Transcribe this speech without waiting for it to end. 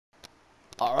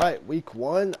All right, week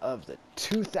 1 of the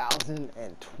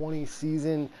 2020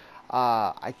 season.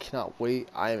 I cannot wait.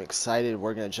 I am excited.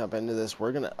 We're going to jump into this.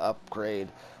 We're going to upgrade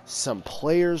some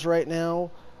players right now.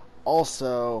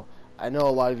 Also, I know a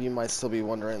lot of you might still be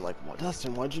wondering, like, well,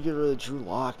 Dustin, why'd you get rid of Drew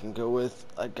Lock and go with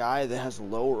a guy that has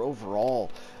lower overall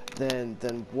than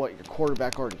what your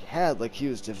quarterback already had? Like, he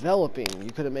was developing. You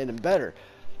could have made him better.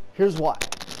 Here's why.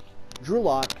 Drew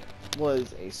Lock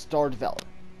was a star developer.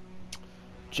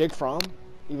 Jake Fromm,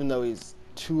 even though he's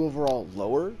 2 overall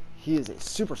lower, he is a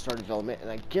superstar development, and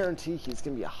I guarantee he's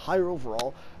going to be a higher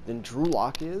overall than Drew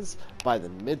Lock is by the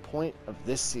midpoint of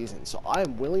this season. So I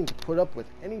am willing to put up with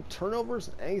any turnovers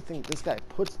and anything this guy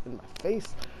puts in my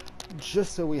face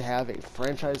just so we have a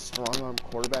franchise strong-arm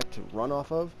quarterback to run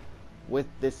off of with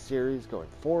this series going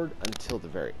forward until the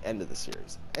very end of the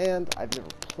series. And I've never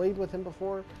played with him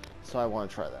before, so I want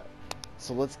to try that.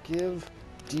 So let's give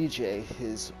DJ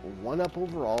his 1-up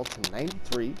overall to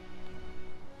 93.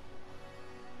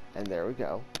 And there we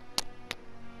go.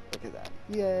 Look at that.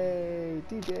 Yay,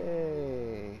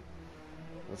 DJ.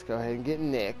 Let's go ahead and get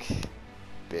Nick.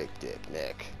 Big dick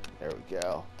Nick. There we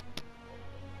go.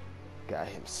 Got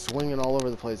him swinging all over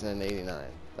the place at an 89.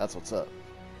 That's what's up.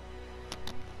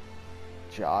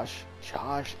 Josh.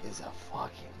 Josh is a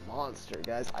fucking monster,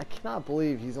 guys. I cannot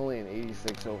believe he's only an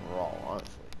 86 overall,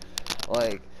 honestly.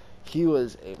 Like, he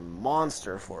was a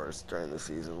monster for us during the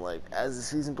season. Like, as the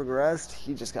season progressed,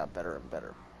 he just got better and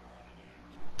better.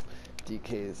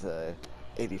 DK is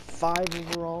 85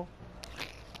 overall.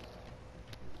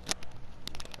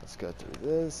 Let's go through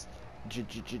this.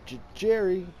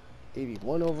 Jerry,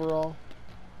 81 overall.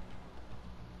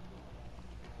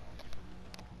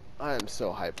 I am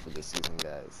so hyped for this season,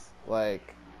 guys.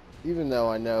 Like, even though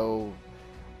I know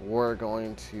we're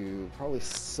going to probably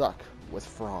suck with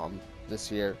Fromm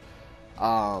this year,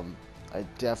 I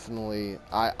definitely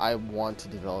I want to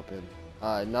develop him.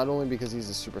 Not only because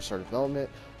he's a superstar development,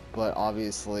 but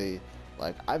obviously,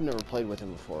 like, I've never played with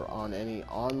him before on any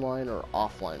online or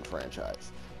offline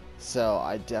franchise. So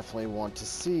I definitely want to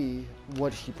see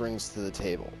what he brings to the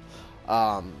table.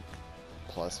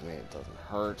 Plus, I mean, it doesn't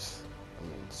hurt. I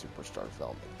mean, superstar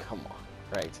development, come on,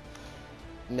 right?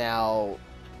 Now,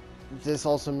 this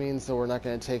also means that we're not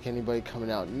going to take anybody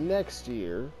coming out next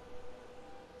year.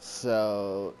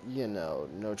 So, you know,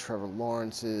 no Trevor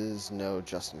Lawrences, no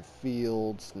Justin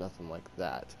Fields, nothing like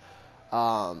that.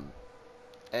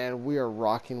 And we are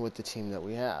rocking with the team that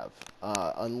we have.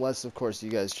 Unless, of course, you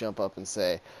guys jump up and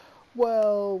say,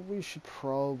 well, we should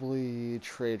probably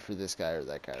trade for this guy or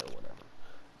that guy or whatever.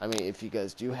 I mean, if you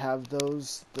guys do have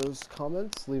those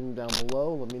comments, leave them down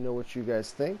below. Let me know what you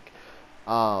guys think.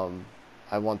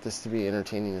 I want this to be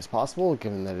entertaining as possible,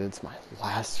 given that it's my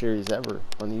last series ever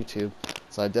on YouTube.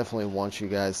 So I definitely want you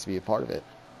guys to be a part of it.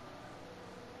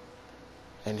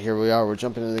 And here we are. We're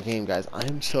jumping into the game, guys. I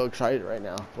am so excited right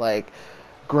now. Like,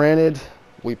 granted,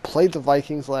 we played the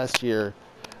Vikings last year.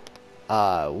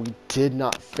 We did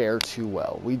not fare too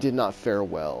well. We did not fare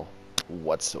well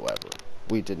whatsoever.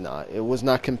 We did not. It was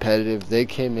not competitive. They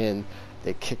came in.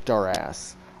 They kicked our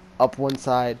ass up one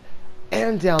side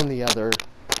and down the other.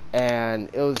 And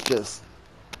it was just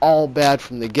all bad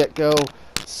from the get-go.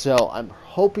 So I'm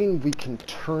hoping we can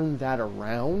turn that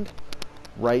around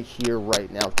right here, right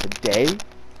now, today,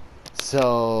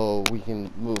 so we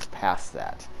can move past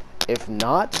that. If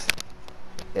not,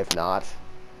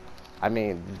 I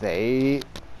mean, they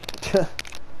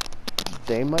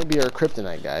might be our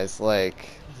kryptonite, guys. Like,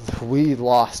 we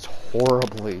lost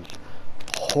horribly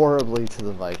to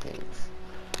the Vikings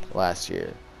last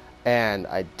year. And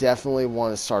I definitely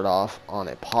want to start off on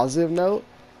a positive note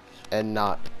and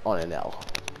not on an L.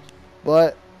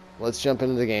 But let's jump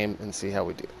into the game and see how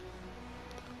we do.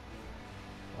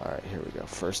 Alright, here we go.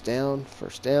 First down.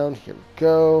 Here we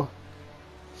go.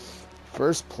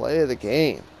 First play of the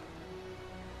game.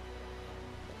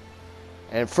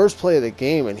 And first play of the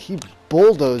game, and he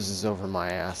bulldozes over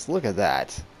my ass. Look at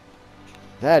that.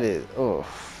 That is, oh,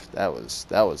 that was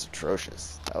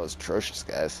atrocious. That was atrocious,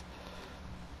 guys.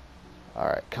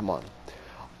 Alright, come on.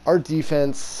 Our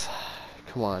defense,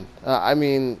 come on. I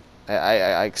mean,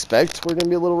 I expect we're going to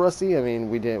be a little rusty. I mean,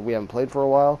 we haven't played for a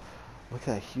while. Look at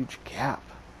that huge gap.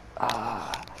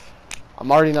 I'm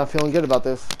already not feeling good about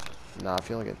this. Not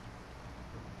feeling good.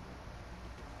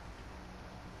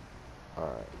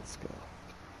 Alright, let's go.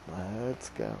 Let's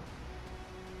go.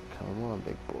 Come on,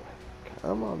 big boy.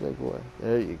 Come on, big boy.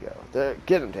 There you go. There,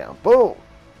 get him down. Boom!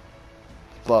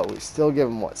 But we still give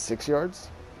him, what, 6 yards?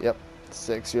 Yep,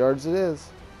 6 yards it is.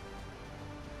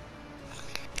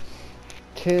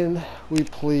 Can we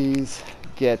please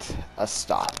get a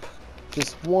stop?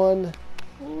 Just one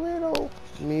little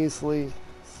measly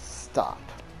stop.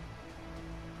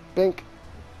 Bink.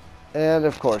 And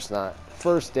of course not.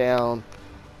 First down,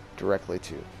 directly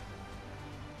to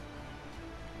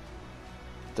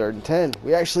 3rd and 10.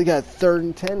 We actually got 3rd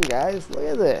and 10, guys. Look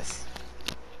at this.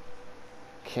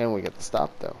 Can we get the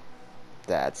stop, though?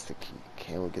 That's the key.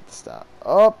 Can we get the stop?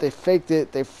 Oh, they faked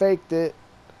it. They faked it.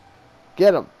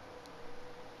 Get him.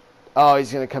 Oh,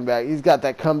 he's going to come back. He's got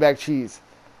that comeback cheese.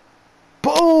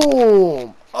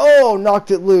 Boom! Oh,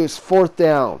 knocked it loose. 4th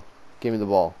down. Give me the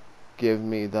ball. Give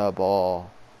me the ball.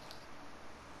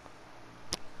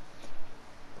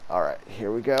 All right,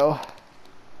 here we go.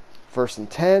 1st and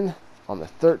 10 on the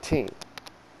 13.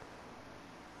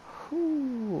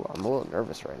 Whew, I'm a little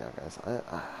nervous right now, guys.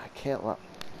 I can't lie.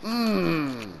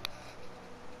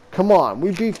 Come on,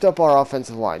 we beefed up our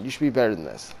offensive line. You should be better than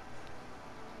this.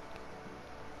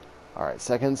 All right,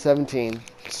 2nd and 17.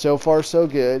 So far, so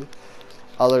good.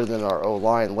 Other than our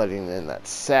O-line letting in that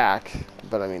sack.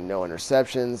 But, I mean, no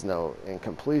interceptions, no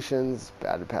incompletions,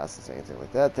 bad passes, anything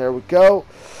like that. There we go.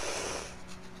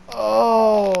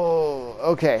 Oh,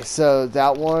 okay. So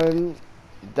that one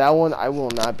I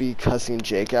will not be cussing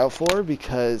Jake out for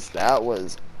because that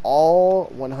was all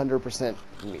 100%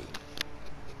 me.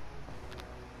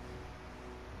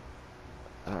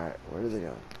 All right, where are they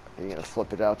going? Are you going to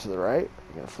flip it out to the right? Are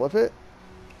you going to flip it?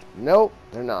 Nope,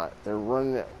 they're not. They're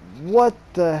running it. What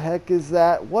the heck is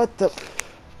that? What the...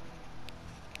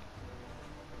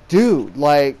 Dude,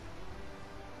 like...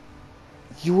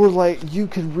 You were like... You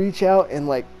could reach out and,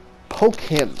 like, poke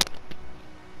him.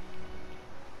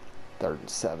 3rd and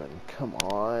 7. Come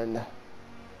on.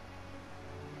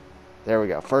 There we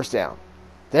go. 1st down.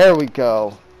 There we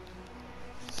go.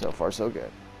 So far, so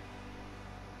good.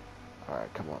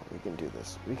 Alright, come on. We can do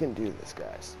this. We can do this,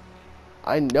 guys.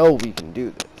 I know we can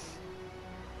do this.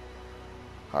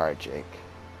 Alright, Jake.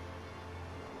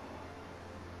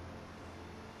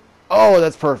 Oh,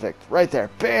 that's perfect. Right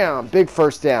there. Bam! Big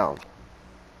 1st down.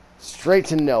 Straight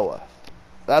to Noah.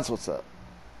 That's what's up.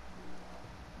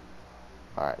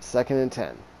 Alright, 2nd and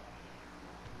 10.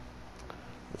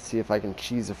 Let's see if I can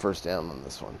cheese a 1st down on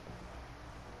this one.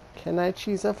 Can I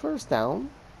cheese a 1st down?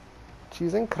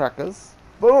 Cheese and crackers.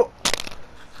 Boom!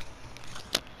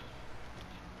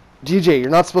 DJ, you're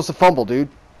not supposed to fumble, dude.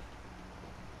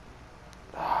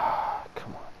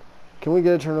 Come on. Can we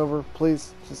get a turnover,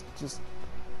 please? Just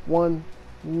one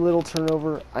little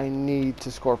turnover. I need to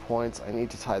score points. I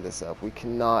need to tie this up. We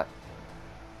cannot.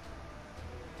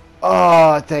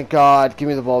 Oh, thank God. Give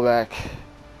me the ball back.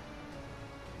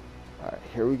 All right,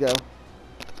 here we go.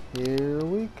 Here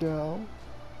we go.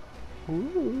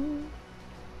 Ooh.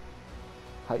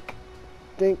 Hike.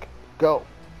 Dink. Go.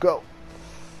 Go.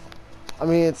 I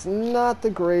mean, it's not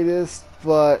the greatest,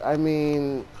 but, I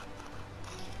mean,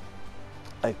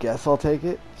 I guess I'll take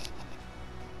it.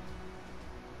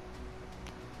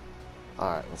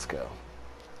 Alright, let's go.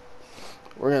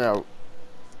 We're going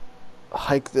to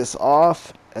hike this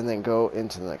off and then go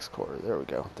into the next quarter. There we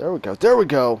go. There we go. There we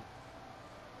go.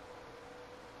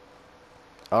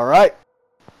 Alright.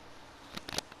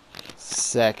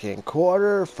 2nd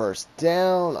quarter, 1st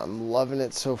down. I'm loving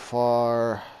it so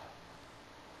far.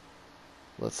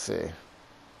 Let's see.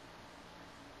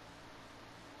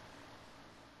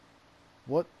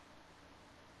 What?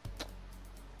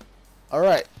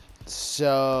 Alright.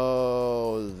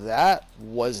 So that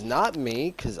was not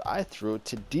me because I threw it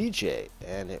to DJ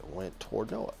and it went toward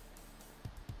Noah.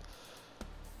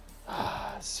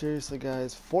 Seriously,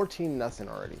 guys. 14-0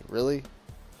 already. Really?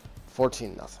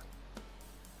 14-0.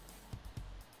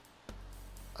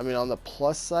 I mean, on the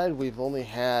plus side, we've only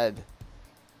had...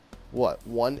 What,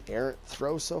 1 errant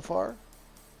throw so far?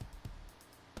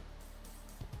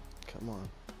 Come on.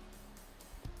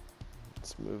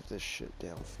 Let's move this shit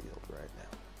downfield right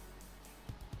now.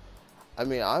 I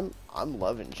mean, I'm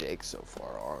loving Jake so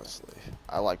far, honestly.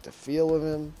 I like the feel of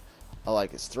him. I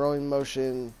like his throwing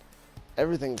motion.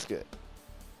 Everything's good.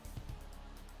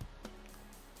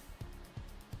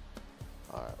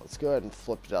 Alright, let's go ahead and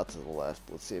flip it out to the left.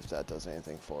 Let's see if that does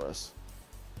anything for us.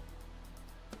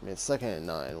 I mean, it's 2nd and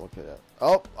 9. Look at that.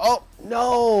 Oh,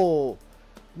 no!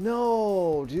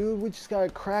 No, dude. We just got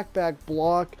a crackback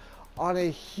block on a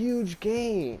huge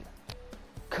gain.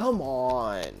 Come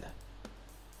on.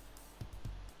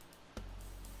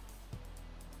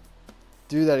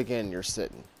 Do that again, you're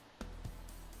sitting.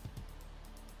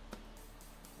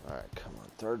 Alright, come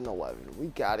on. 3rd and 11. We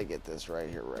got to get this right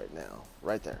here, right now.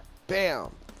 Right there.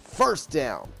 Bam! 1st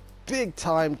down. Big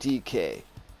time DK.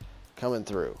 Coming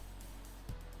through.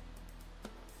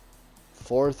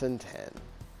 4th and 10.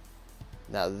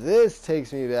 Now this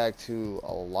takes me back to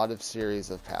a lot of series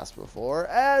I've passed before,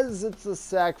 as it's a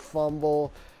sack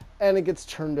fumble, and it gets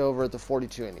turned over at the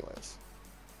 42 anyways.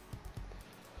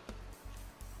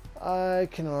 I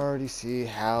can already see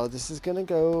how this is gonna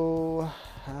go.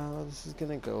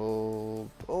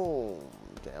 Boom.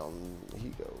 Down he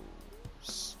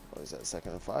goes. What is that,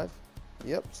 2nd and 5?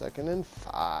 Yep, 2nd and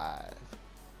 5.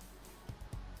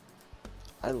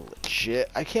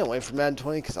 I can't wait for Madden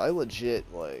 20 because I legit,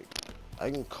 like, I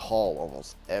can call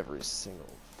almost every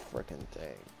single freaking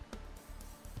thing.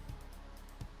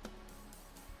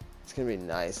 It's gonna be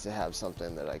nice to have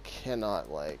something that I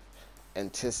cannot, like,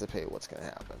 anticipate what's gonna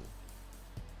happen.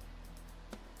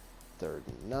 3rd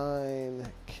and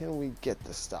 9. Can we get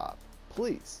the stop?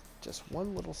 Please. Just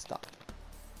one little stop.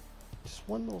 Just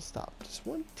one little stop. Just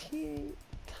one teeny,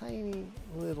 tiny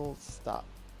little stop.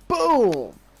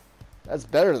 Boom! That's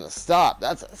better than the stop.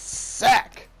 That's a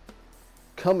sack.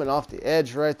 Coming off the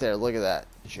edge right there. Look at that.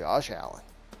 Josh Allen.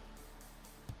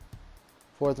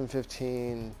 4th and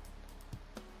 15.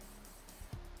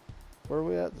 Where are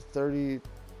we at? 30,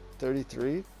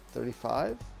 33,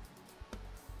 35? I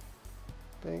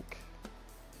think.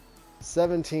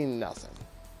 17-0.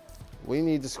 We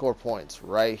need to score points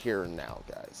right here and now,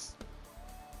 guys.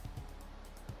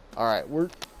 Alright,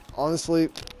 honestly,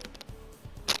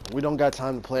 we don't got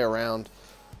time to play around.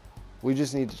 We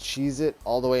just need to cheese it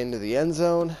all the way into the end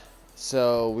zone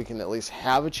so we can at least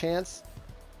have a chance.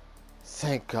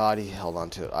 Thank God he held on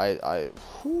to it.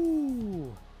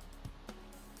 Whew.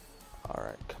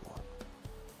 Alright, come on.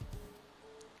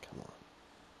 Come on.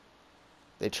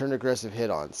 They turned aggressive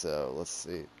hit on, so let's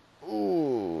see.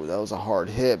 Ooh, that was a hard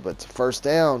hit, but it's a 1st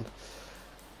down.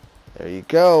 There you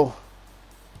go.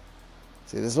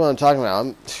 See, this is what I'm talking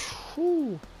about.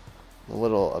 I'm a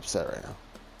little upset right now.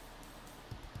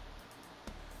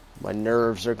 My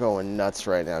nerves are going nuts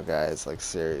right now, guys. Like,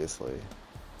 seriously.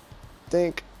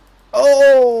 Think.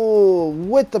 Oh,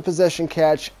 with the possession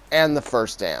catch and the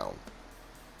 1st down.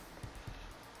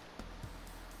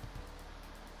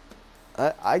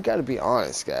 I gotta be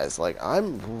honest, guys. Like,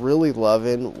 I'm really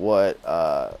loving what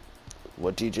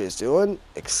DJ's doing.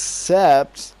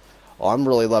 Except, oh, I'm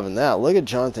really loving that. Look at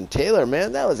Jonathan Taylor,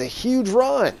 man. That was a huge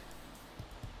run.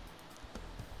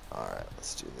 All right,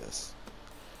 let's do this.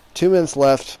 2 minutes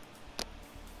left.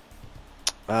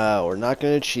 We're not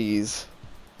gonna cheese.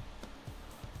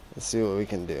 Let's see what we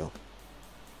can do.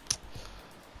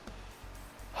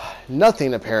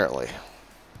 Nothing, apparently.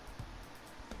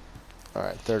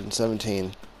 Alright, 3rd and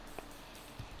 17.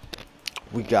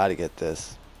 We gotta get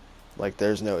this. Like,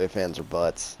 there's no ifs, ands, or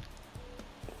buts.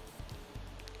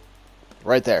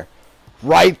 Right there.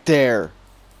 Right there.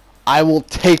 I will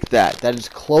take that. That is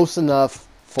close enough.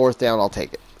 4th down, I'll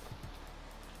take it.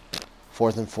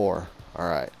 4th and 4.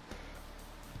 Alright.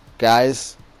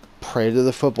 Guys, pray to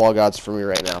the football gods for me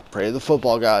right now. Pray to the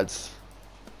football gods.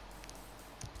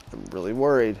 I'm really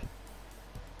worried.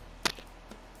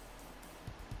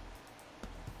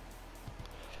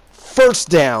 First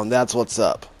down, that's what's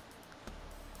up.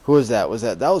 Who was that?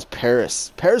 That was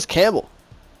Paris. Paris Campbell.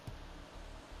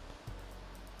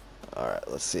 All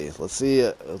right, let's see. Let's see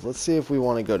if we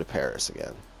want to go to Paris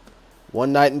again.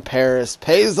 One night in Paris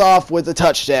pays off with a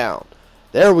touchdown.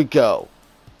 There we go.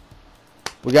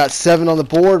 We got 7 on the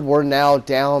board. We're now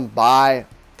down by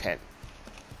 10.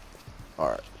 All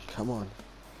right, come on.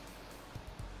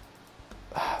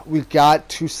 We've got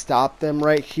to stop them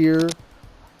right here.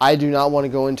 I do not want to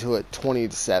go into it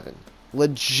 20-7.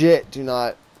 Legit do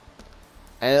not.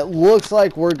 And it looks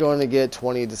like we're going to get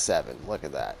 20-7. Look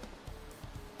at that.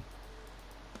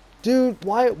 Dude,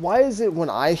 why is it when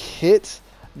I hit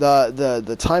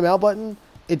the timeout button,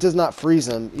 it does not freeze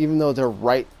them even though they're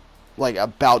right, like,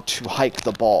 about to hike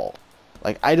the ball?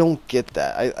 Like, I don't get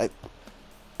that.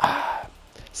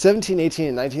 17, 18,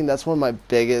 and 19, that's one of my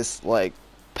biggest, like,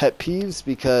 pet peeves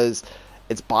because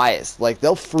it's biased. Like,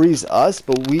 they'll freeze us,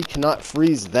 but we cannot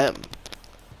freeze them.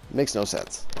 It makes no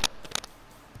sense.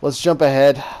 Let's jump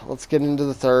ahead. Let's get into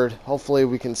the 3rd. Hopefully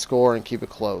we can score and keep it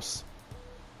close.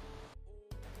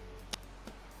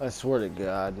 I swear to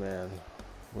God, man.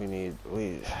 We need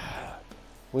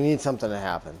something to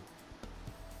happen.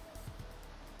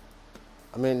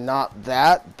 I mean, not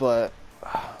that, but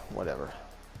whatever.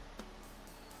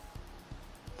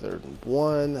 3rd and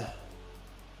 1.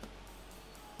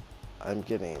 I'm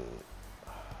getting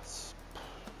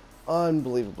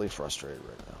unbelievably frustrated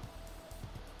right now.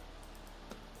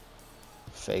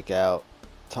 Fake out.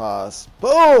 Toss.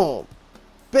 Boom!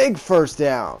 Big 1st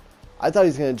down. I thought he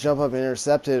was going to jump up and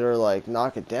intercept it or, like,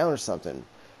 knock it down or something.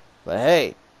 But,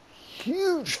 hey,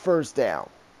 huge 1st down.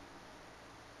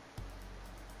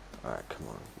 All right, come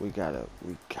on. We gotta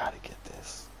get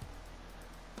this.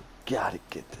 We gotta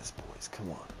get this, boys.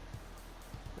 Come on.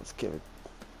 Let's give it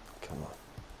Come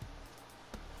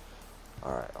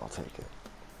on. Alright, I'll take it.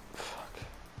 Fuck.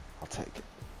 I'll take it.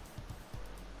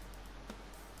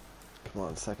 Come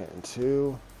on, 2nd and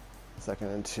 2.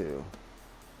 2nd and 2.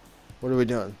 What are we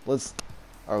doing?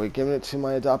 Are we giving it to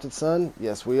my adopted son?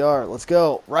 Yes, we are. Let's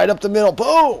go. Right up the middle.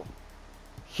 Boom!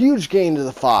 Huge gain to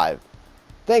the 5.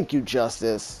 Thank you,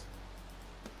 Justice.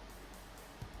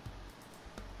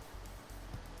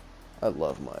 I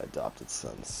love my adopted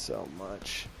son so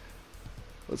much.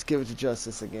 Let's give it to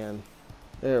Justice again.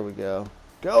 There we go.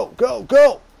 Go, go,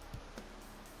 go!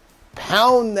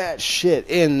 Pound that shit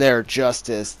in there,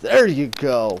 Justice. There you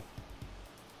go.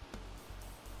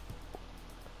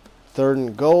 3rd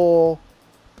and goal.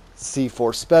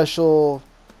 C4 special.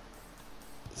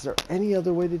 Is there any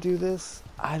other way to do this?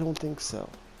 I don't think so.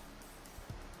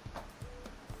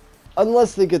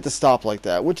 Unless they get the stop like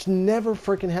that, which never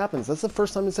freaking happens. That's the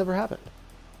first time it's ever happened.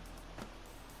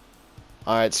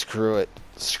 Alright, screw it.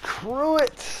 Screw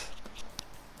it!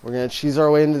 We're going to cheese our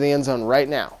way into the end zone right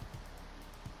now.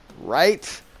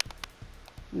 Right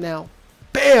now.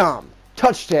 Bam!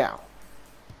 Touchdown!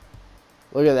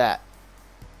 Look at that.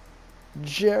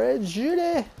 Jared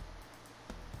Judy.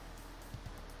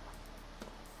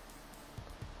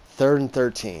 3rd and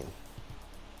 13.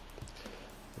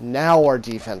 Now our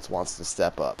defense wants to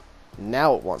step up.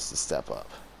 Now it wants to step up.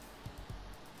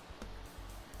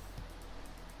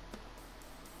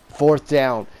 4th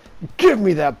down. Give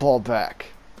me that ball back.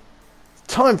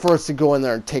 It's time for us to go in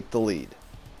there and take the lead.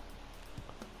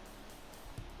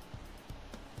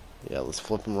 Yeah, let's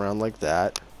flip him around like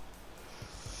that.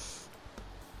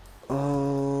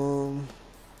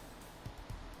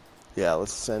 Yeah,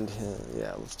 let's send him.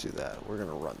 Yeah, let's do that. We're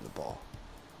gonna run the ball.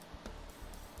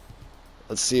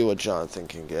 Let's see what Jonathan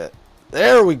can get.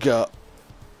 There we go.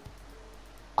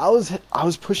 I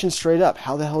was pushing straight up.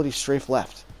 How the hell did he strafe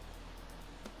left?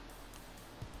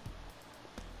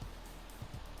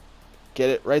 Get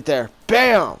it right there.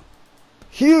 Bam!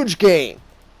 Huge gain.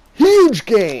 Huge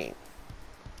gain.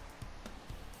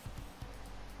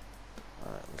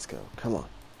 All right, let's go. Come on.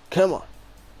 Come on.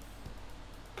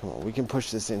 Come on. We can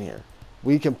push this in here.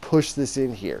 We can push this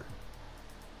in here.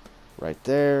 Right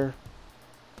there.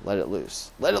 Let it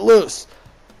loose. Let it loose.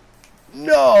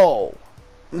 No.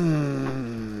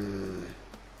 4th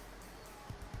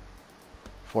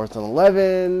and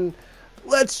 11.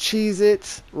 Let's cheese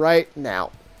it right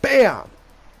now. Bam.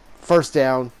 1st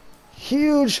down.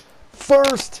 Huge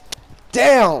 1st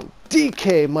down.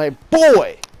 DK, my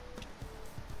boy.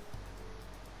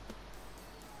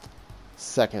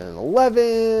 2nd and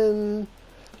 11.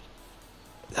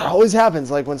 It always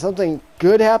happens. Like when something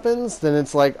good happens, then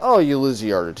it's like, oh, you lose a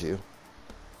yard or 2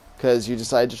 because you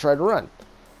decide to try to run.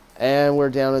 And we're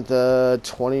down at the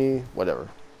 20, whatever.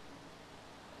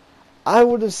 I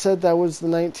would have said that was the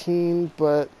 19,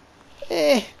 but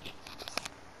eh.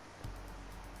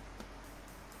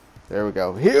 There we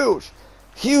go. Huge,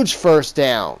 huge 1st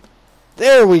down.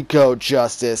 There we go,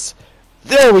 Justice.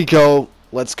 There we go.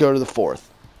 Let's go to the 4th.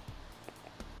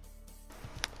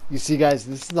 You see, guys,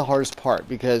 this is the hardest part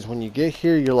because when you get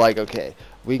here, you're like, okay,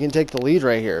 we can take the lead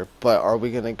right here, but are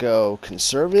we going to go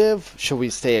conservative? Should we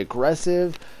stay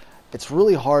aggressive? It's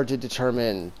really hard to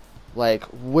determine, like,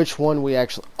 which one we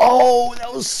actually... Oh,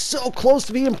 that was so close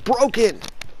to being broken!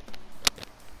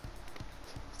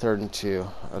 3rd and 2.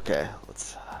 Okay,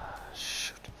 let's...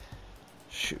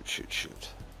 Shoot.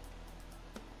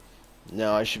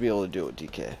 No, I should be able to do it with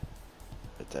DK.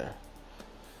 Right there.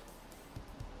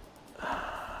 I'm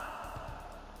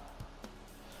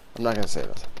not going to say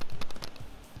that.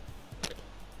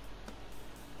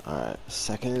 Alright,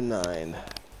 2nd and 9.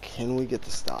 Can we get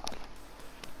the stop?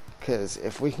 Because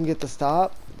if we can get the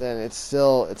stop, then it's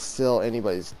still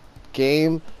anybody's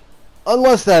game.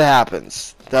 Unless that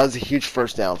happens. That was a huge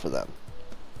 1st down for them.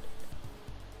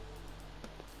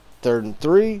 3rd and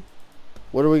 3.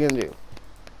 What are we going to do?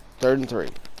 3rd and 3.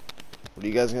 What are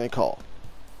you guys going to call?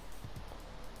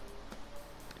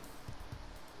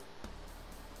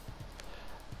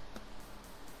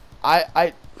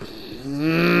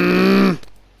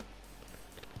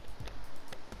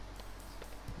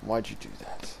 Why'd you do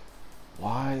that?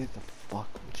 Why the fuck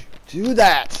would you do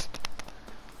that?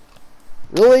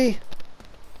 Really?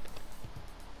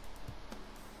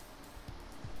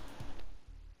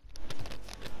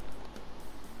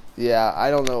 Yeah,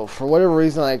 I don't know. For whatever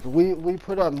reason, like we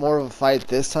put on more of a fight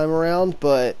this time around,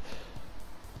 but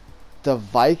the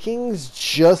Vikings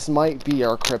just might be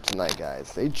our kryptonite,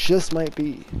 guys. They just might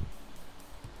be.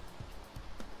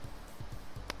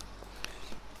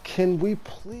 Can we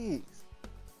please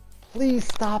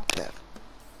stop them?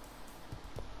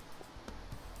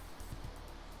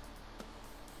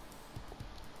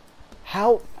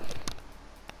 How?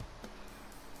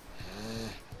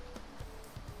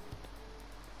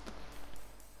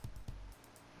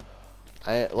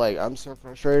 I'm so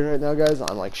frustrated right now, guys.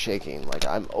 I'm like shaking. Like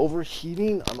I'm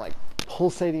overheating. I'm like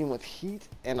pulsating with heat,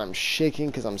 and I'm shaking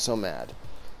because I'm so mad.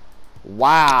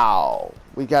 Wow.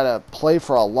 We got to play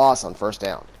for a loss on first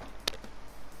down.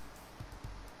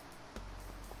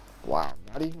 Wow.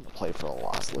 Not even a play for a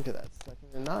loss. Look at that.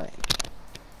 2nd and 9.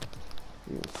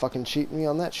 You fucking cheat me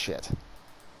on that shit.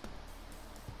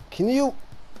 Can you?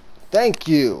 Thank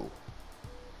you.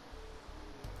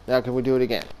 Now can we do it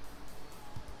again?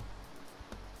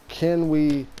 Can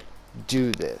we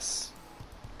do this?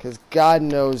 Because God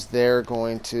knows they're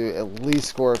going to at least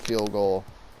score a field goal,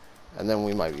 and then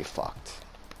we might be fucked.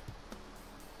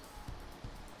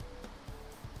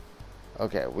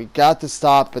 Okay, we got the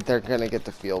stop, but they're going to get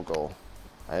the field goal.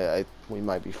 We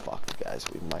might be fucked, guys.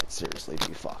 We might seriously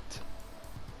be fucked.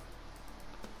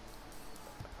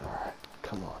 Alright,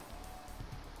 come on.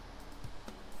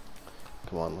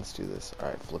 Come on, let's do this.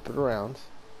 Alright, flip it around.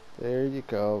 There you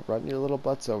go. Run your little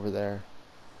butts over there.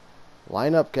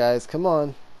 Line up, guys. Come on.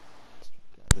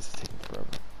 God, this is taking forever.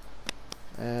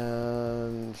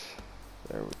 And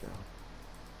there we go.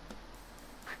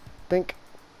 Think.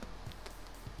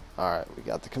 Alright, we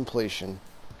got the completion.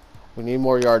 We need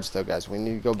more yards, though, guys. We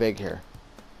need to go big here.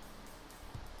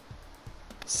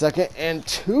 2nd and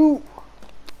 2.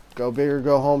 Go big or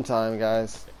go home time,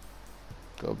 guys.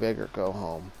 Go big or go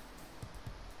home.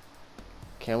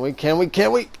 Can we? Can we?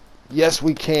 Can we? Yes,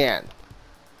 we can.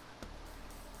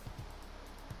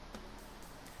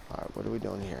 Alright, what are we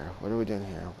doing here? What are we doing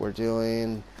here? We're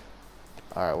doing...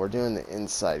 Alright, we're doing the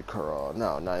inside curl.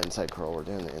 No, not inside curl. We're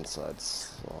doing the inside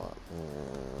slot.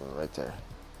 Right there.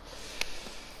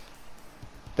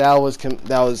 That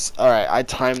was... Alright, I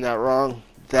timed that wrong.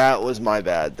 That was my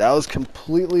bad. That was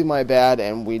completely my bad,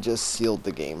 and we just sealed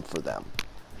the game for them.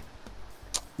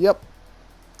 Yep.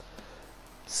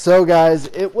 So, guys,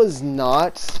 it was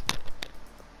not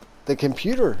the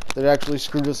computer that actually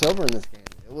screwed us over in this game.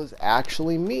 It was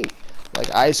actually me.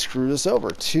 Like, I screwed us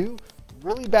over. 2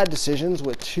 really bad decisions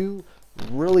with 2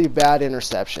 really bad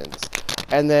interceptions.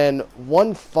 And then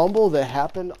 1 fumble that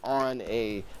happened on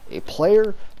a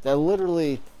player that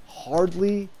literally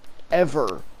hardly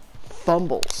ever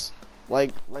fumbles.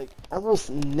 Like almost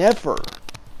never,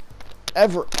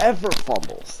 ever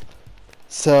fumbles.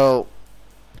 So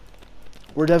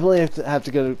we're definitely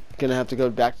gonna have to go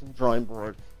back to the drawing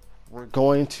board. We're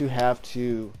going to have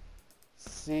to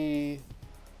see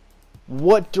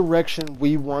what direction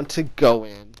we want to go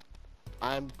in.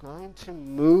 I'm going to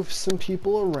move some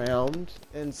people around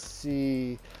and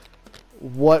see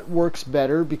what works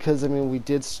better, because I mean, we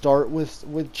did start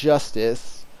with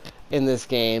Justice in this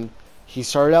game. He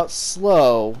started out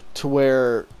slow to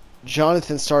where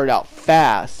Jonathan started out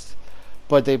fast,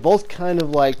 but they both kind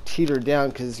of like teetered down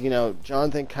because, you know,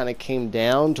 Jonathan kind of came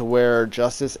down to where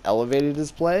Justice elevated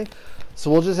his play. So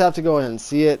we'll just have to go ahead and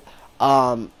see it.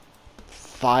 5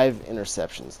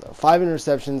 interceptions, though. 5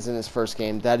 interceptions in his first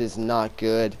game. That is not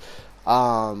good. 3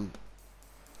 of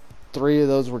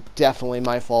those were definitely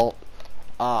my fault.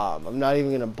 I'm not even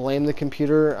going to blame the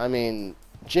computer. I mean,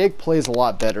 Jake plays a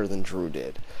lot better than Drew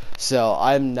did. So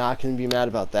I'm not going to be mad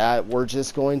about that. We're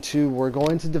going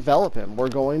to develop him. We're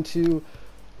going to,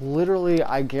 literally,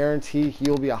 I guarantee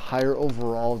he'll be a higher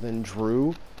overall than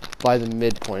Drew by the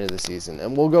midpoint of the season.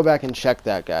 And we'll go back and check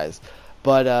that, guys.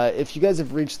 But if you guys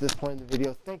have reached this point in the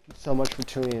video, thank you so much for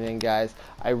tuning in, guys.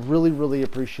 I really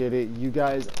appreciate it. You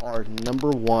guys are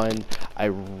 #1. I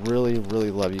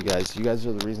really love you guys. You guys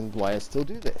are the reasons why I still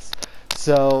do this.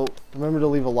 So remember to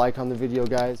leave a like on the video,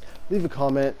 guys. Leave a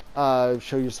comment.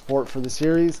 Show your support for the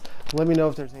series. Let me know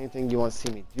if there's anything you want to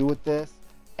see me do with this.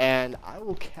 And I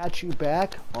will catch you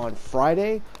back on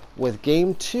Friday with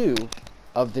Game 2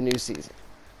 of the new season.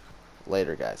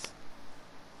 Later, guys.